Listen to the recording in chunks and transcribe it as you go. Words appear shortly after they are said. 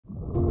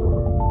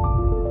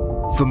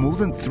For more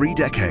than 3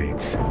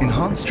 decades,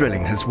 Enhanced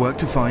Drilling has worked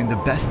to find the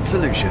best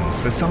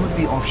solutions for some of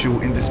the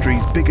offshore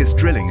industry's biggest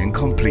drilling and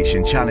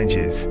completion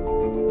challenges.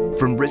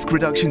 From risk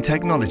reduction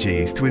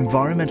technologies to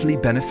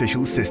environmentally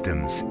beneficial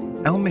systems,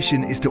 our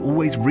mission is to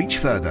always reach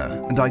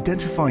further and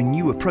identify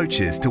new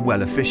approaches to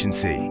well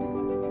efficiency.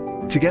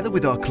 Together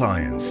with our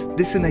clients,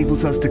 this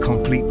enables us to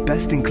complete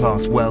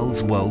best-in-class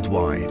wells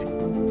worldwide.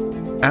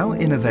 Our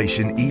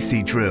innovation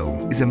EC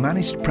Drill is a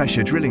managed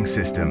pressure drilling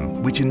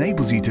system which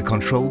enables you to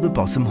control the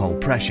bottom hole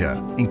pressure,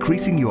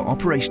 increasing your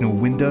operational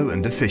window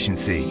and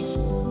efficiency.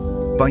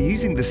 By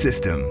using the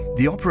system,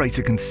 the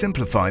operator can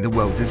simplify the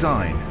well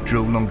design,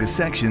 drill longer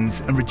sections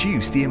and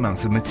reduce the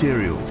amount of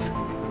materials.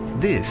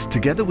 This,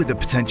 together with the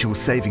potential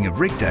saving of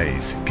rig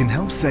days, can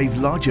help save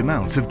large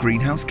amounts of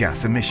greenhouse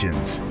gas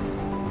emissions.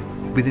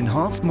 With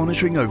enhanced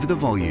monitoring over the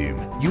volume,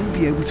 you will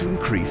be able to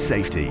increase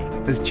safety,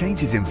 as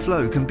changes in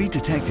flow can be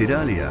detected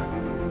earlier.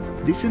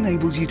 This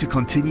enables you to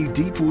continue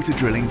deep water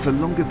drilling for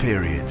longer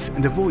periods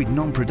and avoid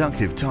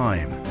non-productive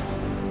time.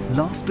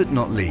 Last but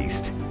not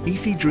least,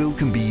 EC Drill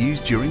can be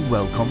used during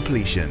well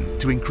completion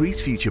to increase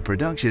future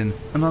production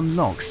and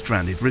unlock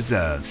stranded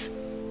reserves.